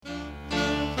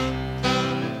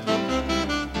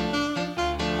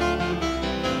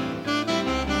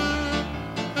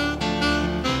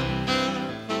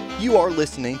You are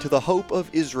listening to the Hope of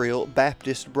Israel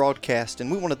Baptist broadcast, and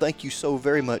we want to thank you so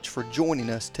very much for joining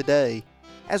us today.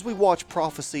 As we watch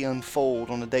prophecy unfold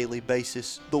on a daily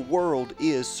basis, the world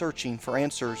is searching for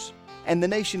answers, and the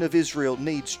nation of Israel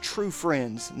needs true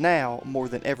friends now more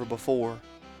than ever before.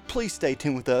 Please stay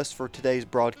tuned with us for today's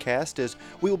broadcast as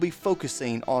we will be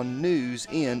focusing on news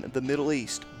in the Middle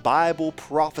East, Bible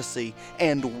prophecy,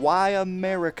 and why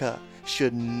America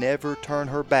should never turn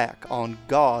her back on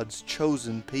God's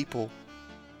chosen people.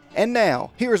 And now,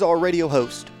 here's our radio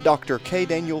host, Dr. K.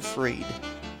 Daniel Freed.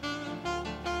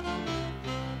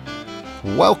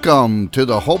 Welcome to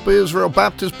the Hope Israel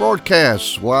Baptist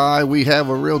broadcast. Why, we have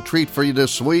a real treat for you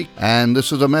this week, and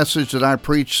this is a message that I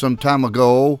preached some time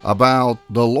ago about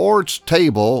the Lord's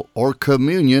table or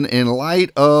communion in light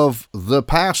of the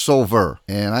Passover.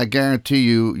 And I guarantee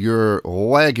you, your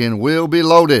wagon will be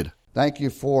loaded. Thank you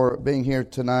for being here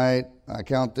tonight. I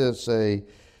count this a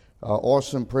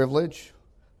awesome privilege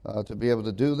to be able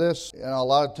to do this. You know, a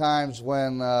lot of times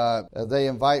when they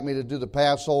invite me to do the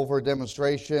Passover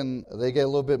demonstration, they get a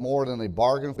little bit more than they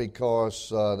bargain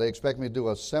because they expect me to do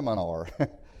a seminar.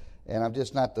 And I'm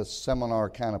just not the seminar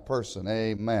kind of person.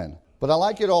 Amen. But I'd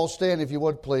like you to all stand if you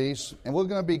would, please. And we're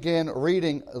going to begin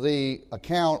reading the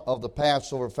account of the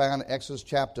Passover found in Exodus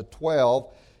chapter 12.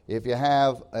 If you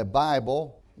have a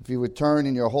Bible, if you would turn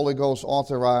in your Holy Ghost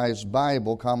authorized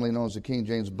Bible, commonly known as the King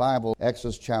James Bible,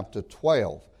 Exodus chapter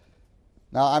 12.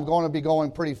 Now, I'm going to be going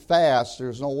pretty fast.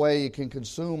 There's no way you can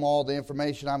consume all the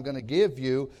information I'm going to give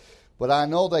you, but I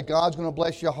know that God's going to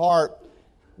bless your heart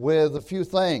with a few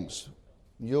things.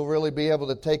 You'll really be able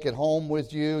to take it home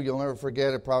with you. You'll never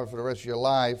forget it probably for the rest of your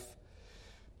life.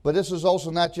 But this is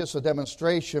also not just a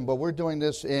demonstration, but we're doing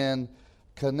this in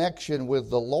connection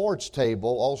with the Lord's table,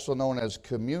 also known as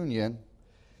communion.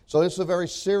 So it's a very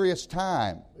serious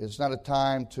time. It's not a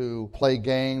time to play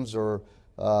games or,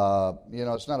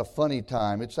 it's not a funny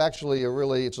time. It's actually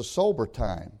it's a sober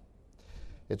time.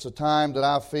 It's a time that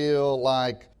I feel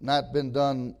like not been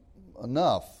done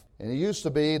enough. And it used to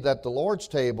be that the Lord's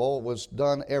table was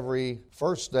done every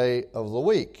first day of the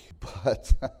week.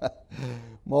 But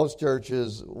most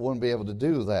churches wouldn't be able to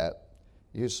do that.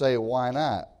 You say, why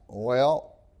not?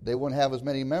 Well, they wouldn't have as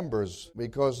many members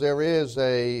because there is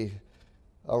a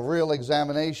real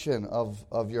examination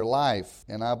of your life.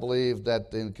 And I believe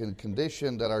that in the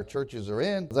condition that our churches are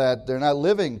in, that they're not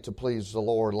living to please the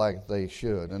Lord like they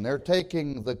should. And they're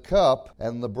taking the cup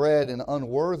and the bread in an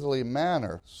unworthily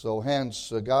manner. So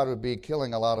hence, God would be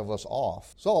killing a lot of us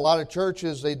off. So a lot of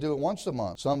churches, they do it once a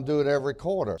month. Some do it every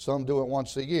quarter. Some do it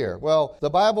once a year. Well, the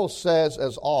Bible says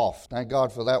as oft. Thank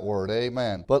God for that word.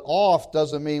 Amen. But oft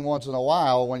doesn't mean once in a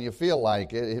while when you feel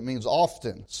like it. It means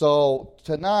often. So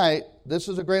tonight, this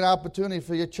is a great opportunity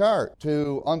for your church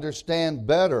to understand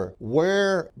better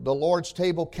where the Lord's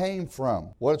table came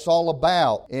from, what it's all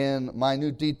about in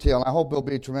minute detail. And I hope it'll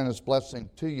be a tremendous blessing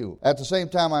to you. At the same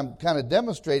time, I'm kind of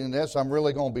demonstrating this. I'm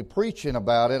really going to be preaching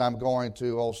about it. I'm going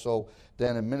to also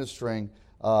then administering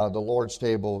the Lord's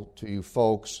table to you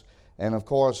folks. And of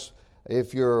course,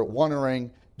 if you're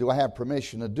wondering, do I have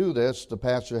permission to do this? The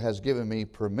pastor has given me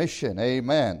permission.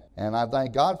 Amen. And I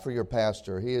thank God for your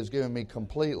pastor. He has given me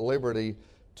complete liberty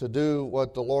to do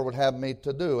what the Lord would have me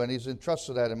to do. And he's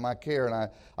entrusted that in my care. And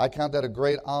I count that a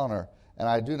great honor. And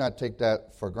I do not take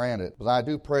that for granted. But I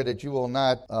do pray that you will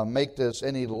not make this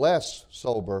any less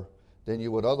sober than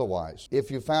you would otherwise.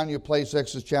 If you found your place,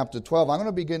 Exodus chapter 12, I'm going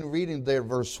to begin reading there,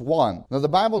 verse 1. Now the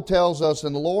Bible tells us,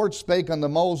 and the Lord spake unto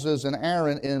Moses and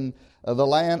Aaron in the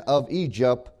land of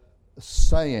Egypt,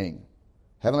 saying,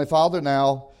 Heavenly Father,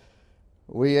 now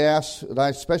we ask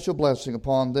thy special blessing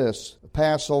upon this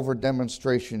Passover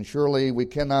demonstration. Surely we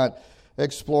cannot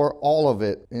explore all of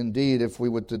it. Indeed, if we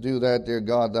were to do that, dear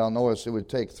God, thou knowest it would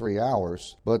take 3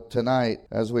 hours. But tonight,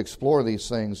 as we explore these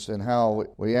things and how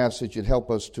we ask that you'd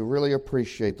help us to really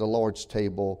appreciate the Lord's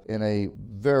table in a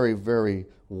very, very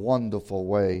wonderful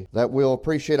way, that we'll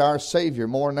appreciate our Savior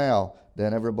more now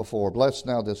than ever before. Bless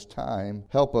now this time.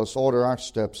 Help us order our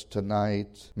steps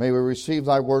tonight. May we receive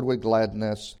thy word with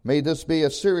gladness. May this be a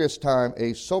serious time,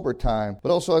 a sober time,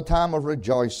 but also a time of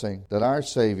rejoicing that our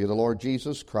Savior, the Lord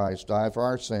Jesus Christ, died for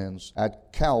our sins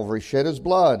at Calvary, shed his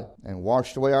blood, and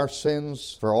washed away our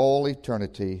sins for all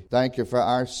eternity. Thank you for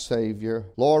our Savior.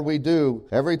 Lord, we do.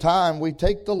 Every time we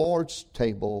take the Lord's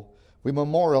table, we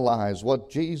memorialize what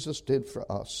Jesus did for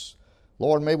us.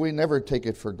 Lord, may we never take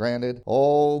it for granted.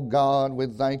 Oh God, we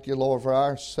thank you, Lord, for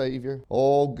our Savior.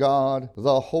 Oh God,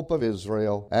 the hope of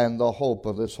Israel and the hope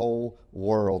of this whole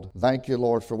world. Thank you,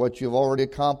 Lord, for what you've already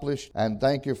accomplished, and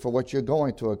thank you for what you're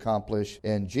going to accomplish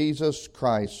in Jesus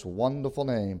Christ's wonderful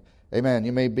name. Amen.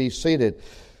 You may be seated.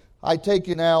 I take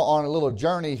you now on a little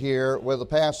journey here where the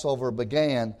Passover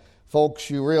began. Folks,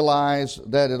 you realize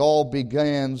that it all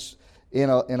begins in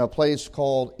a place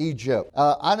called Egypt.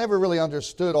 I never really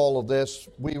understood all of this.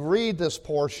 We read this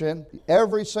portion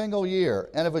every single year,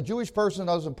 and if a Jewish person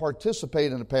doesn't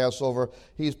participate in the Passover,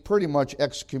 he's pretty much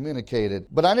excommunicated.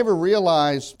 But I never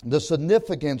realized the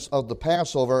significance of the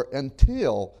Passover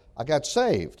until I got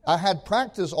saved. I had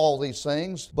practiced all these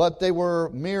things, but they were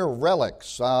mere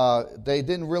relics. They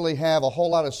didn't really have a whole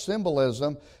lot of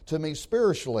symbolism to me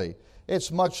spiritually.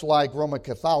 It's much like Roman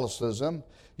Catholicism.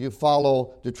 You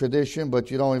follow the tradition, but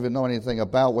you don't even know anything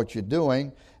about what you're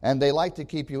doing, and they like to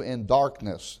keep you in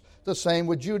darkness. The same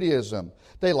with Judaism.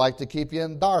 They like to keep you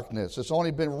in darkness. It's only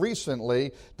been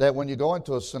recently that when you go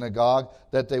into a synagogue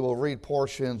that they will read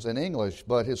portions in English,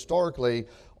 but historically,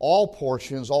 all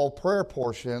portions, all prayer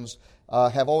portions,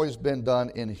 have always been done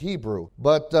in Hebrew.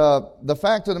 But the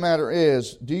fact of the matter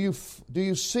is, do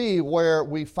you see where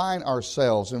we find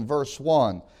ourselves in verse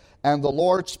 1? And the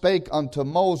Lord spake unto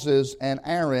Moses and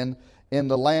Aaron in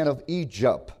the land of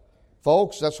Egypt.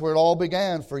 Folks, that's where it all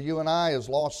began for you and I as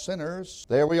lost sinners.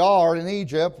 There we are in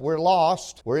Egypt. We're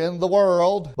lost. We're in the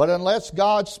world. But unless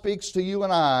God speaks to you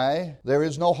and I, there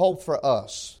is no hope for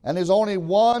us. And there's only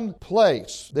one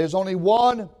place, there's only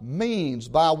one means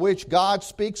by which God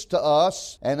speaks to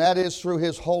us, and that is through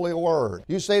His holy word.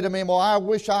 You say to me, well, I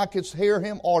wish I could hear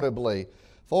Him audibly.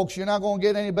 Folks, you're not going to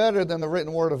get any better than the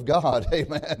written word of God.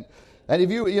 Amen. And if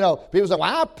people say, well,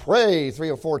 I pray 3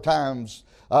 or 4 times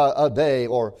a day,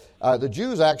 or the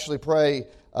Jews actually pray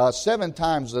 7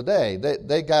 times a day.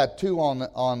 They got 2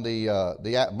 on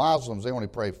the Muslims. They only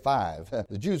pray 5.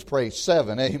 The Jews pray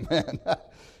 7. Amen. But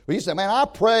you say, man, I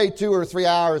pray 2 or 3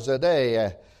 hours a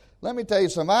day. Let me tell you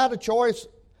something. If I had a choice,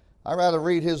 I'd rather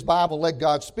read His Bible, let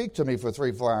God speak to me for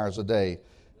 3 or 4 hours a day.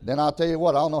 Then I'll tell you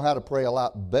what, I'll know how to pray a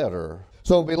lot better.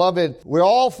 So, beloved, we're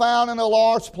all found in a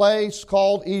lost place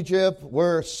called Egypt.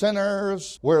 We're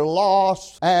sinners, we're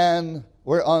lost, and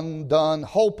we're undone,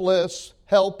 hopeless,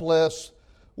 helpless.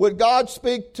 Would God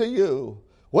speak to you?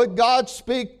 Would God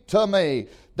speak to me?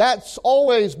 That's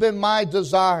always been my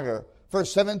desire for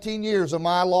 17 years of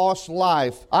my lost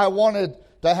life. I wanted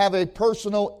to have a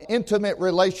personal, intimate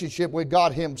relationship with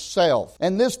God Himself.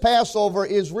 And this Passover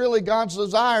is really God's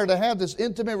desire to have this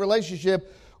intimate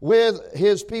relationship with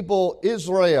His people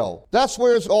Israel. That's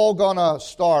where it's all going to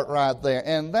start right there.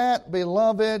 And that,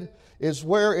 beloved, is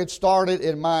where it started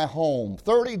in my home.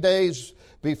 30 days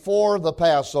before the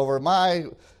Passover, my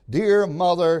dear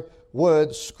mother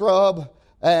would scrub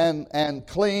and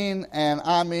clean, and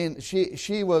I mean,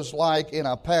 she was like in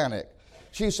a panic.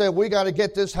 She said, we got to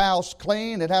get this house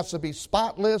clean. It has to be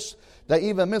spotless, that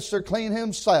even Mr. Clean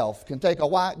himself can take a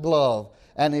white glove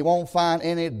and he won't find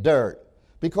any dirt.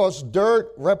 Because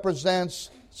dirt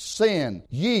represents sin.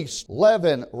 Yeast,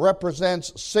 leaven,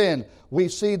 represents sin. We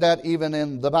see that even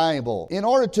in the Bible. In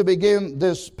order to begin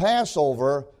this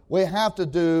Passover, we have to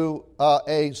do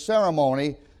a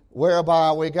ceremony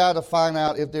whereby we got to find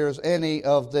out if there's any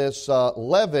of this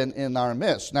leaven in our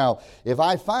midst. Now, if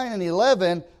I find any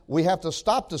leaven, we have to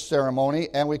stop the ceremony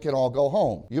and we can all go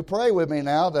home. You pray with me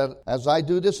now that as I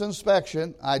do this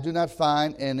inspection, I do not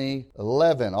find any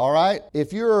leaven, all right?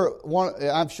 If you're one,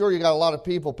 I'm sure you got a lot of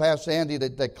people, Pastor Andy,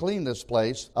 that clean this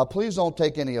place. Please don't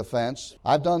take any offense.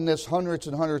 I've done this hundreds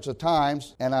and hundreds of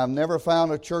times, and I've never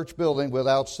found a church building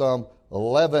without some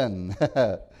leaven.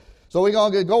 So we're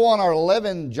going to go on our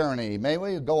leaven journey. May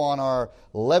we go on our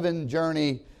leaven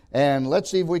journey, and let's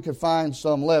see if we can find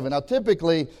some leaven. Now,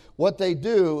 typically, what they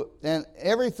do, and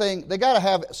everything, they got to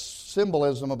have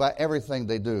symbolism about everything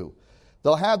they do.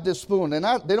 They'll have this spoon. They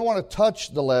don't want to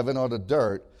touch the leaven or the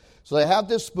dirt. So they have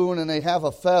this spoon and they have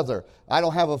a feather. I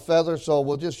don't have a feather, so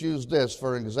we'll just use this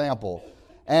for an example.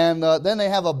 And then they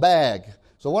have a bag.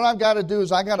 So what I've got to do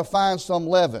is I got to find some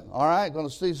leaven. All right, going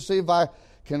to see if I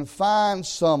can find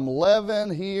some leaven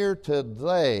here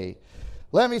today.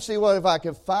 Let me see if I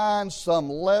can find some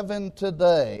leaven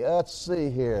today. Let's see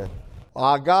here.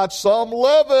 I got some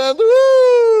leaven.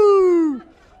 Woo!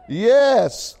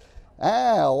 Yes.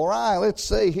 All right, let's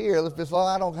see here.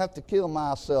 I don't have to kill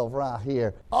myself right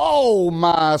here. Oh,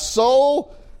 my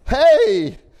soul.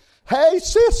 Hey,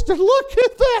 sister, look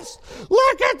at this.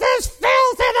 Look at this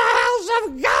filth in the house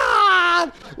of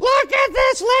God. Look at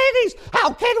this, ladies.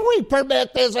 How can we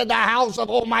permit this in the house of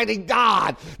Almighty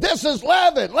God? This is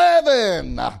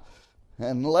leaven.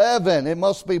 And leaven, it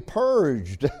must be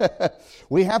purged.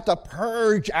 We have to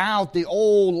purge out the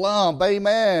old lump.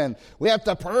 Amen. We have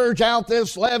to purge out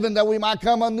this leaven that we might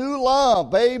come a new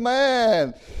lump.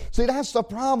 Amen. See, that's the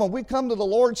problem. We come to the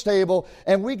Lord's table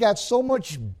and we got so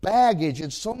much baggage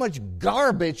and so much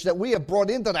garbage that we have brought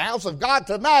into the house of God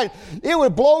tonight. It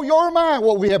would blow your mind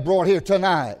what we have brought here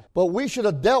tonight. But we should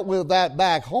have dealt with that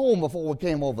back home before we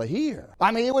came over here.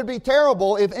 I mean, it would be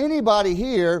terrible if anybody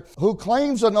here who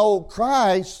claims to know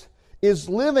Christ is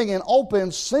living in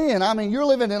open sin. I mean, you're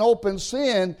living in open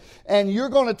sin and you're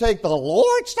going to take the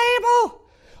Lord's table?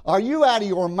 Are you out of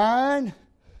your mind?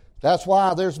 That's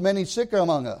why there's many sick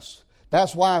among us.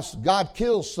 That's why God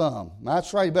kills some.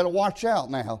 That's right, you better watch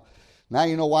out now. Now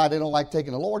you know why they don't like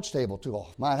taking the Lord's table too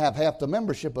often. Might have half the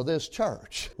membership of this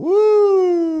church.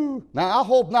 Woo! Now I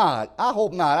hope not.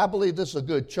 I believe this is a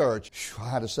good church.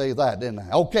 I had to say that, didn't I?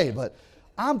 Okay, but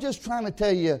I'm just trying to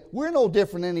tell you, we're no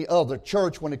different than any other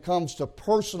church when it comes to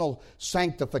personal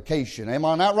sanctification. Am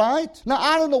I not right? Now,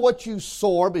 I don't know what you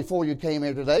saw before you came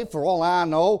here today. For all I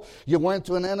know, you went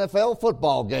to an NFL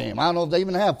football game. I don't know if they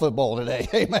even have football today.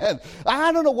 Amen.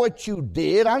 I don't know what you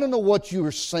did. I don't know what you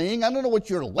were seeing. I don't know what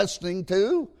you're listening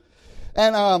to.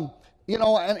 And, you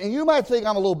know, and you might think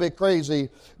I'm a little bit crazy,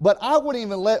 but I wouldn't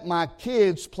even let my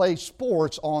kids play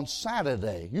sports on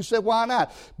Saturday. You said, why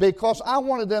not? Because I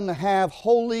wanted them to have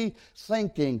holy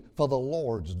thinking for the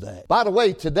Lord's Day. By the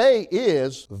way, today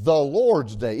is the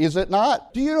Lord's Day, is it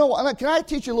not? Do you know, can I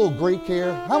teach you a little Greek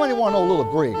here? How many want to know a little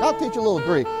Greek? I'll teach you a little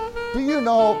Greek. Do you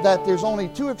know that there's only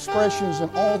 2 expressions in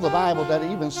all the Bible that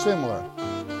are even similar?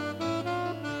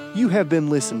 You have been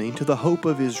listening to the Hope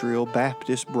of Israel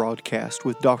Baptist broadcast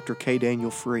with Dr. K. Daniel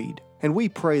Fried, and we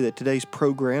pray that today's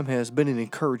program has been an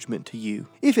encouragement to you.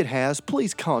 If it has,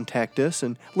 please contact us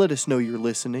and let us know you're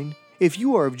listening. If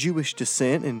you are of Jewish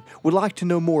descent and would like to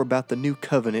know more about the new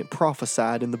covenant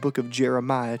prophesied in the book of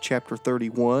Jeremiah chapter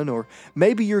 31, or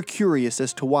maybe you're curious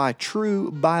as to why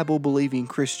true Bible-believing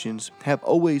Christians have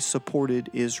always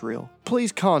supported Israel,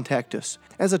 please contact us.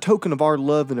 As a token of our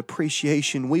love and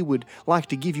appreciation, we would like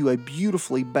to give you a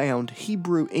beautifully bound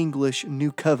Hebrew-English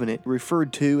New Covenant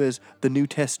referred to as the New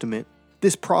Testament.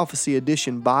 This Prophecy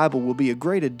Edition Bible will be a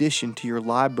great addition to your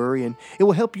library, and it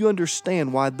will help you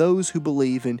understand why those who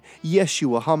believe in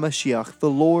Yeshua HaMashiach, the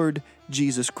Lord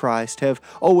Jesus Christ, have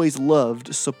always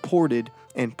loved, supported,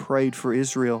 and prayed for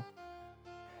Israel.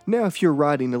 Now, if you're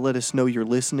writing to let us know you're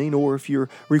listening, or if you're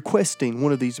requesting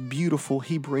one of these beautiful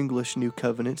Hebrew-English New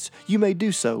Covenants, you may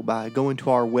do so by going to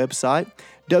our website,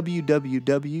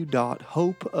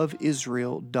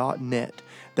 www.hopeofisrael.net.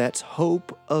 That's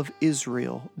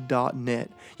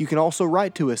hopeofisrael.net. You can also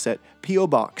write to us at P.O.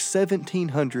 Box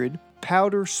 1700,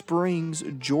 Powder Springs,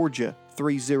 Georgia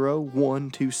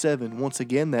 30127. Once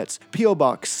again, that's P.O.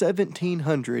 Box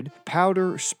 1700,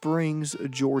 Powder Springs,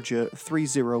 Georgia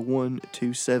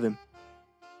 30127.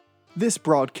 This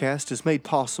broadcast is made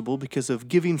possible because of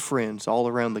giving friends all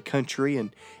around the country,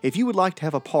 and if you would like to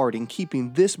have a part in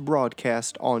keeping this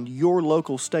broadcast on your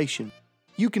local station,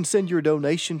 you can send your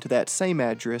donation to that same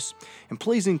address, and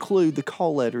please include the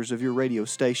call letters of your radio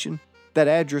station. That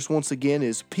address, once again,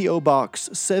 is P.O. Box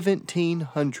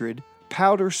 1700,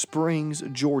 Powder Springs,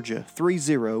 Georgia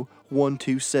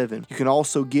 30127. You can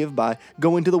also give by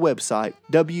going to the website,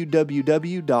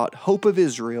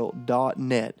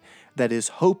 www.hopeofisrael.net. That is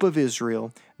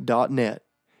hopeofisrael.net.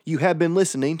 You have been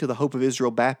listening to the Hope of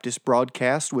Israel Baptist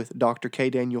broadcast with Dr. K.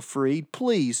 Daniel Fried.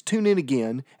 Please tune in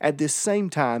again at this same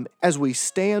time as we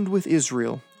stand with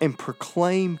Israel and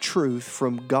proclaim truth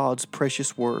from God's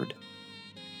precious word.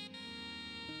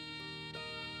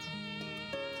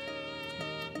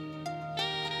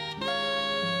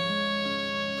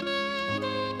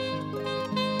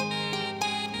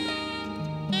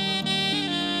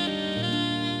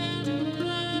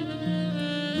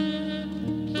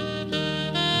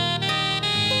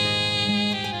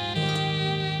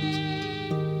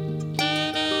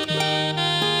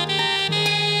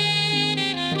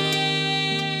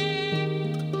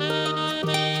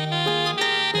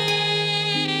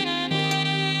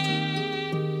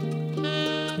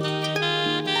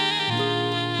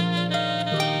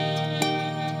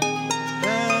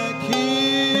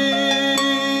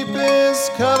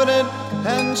 Covenant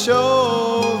and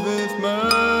showeth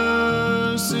mercy.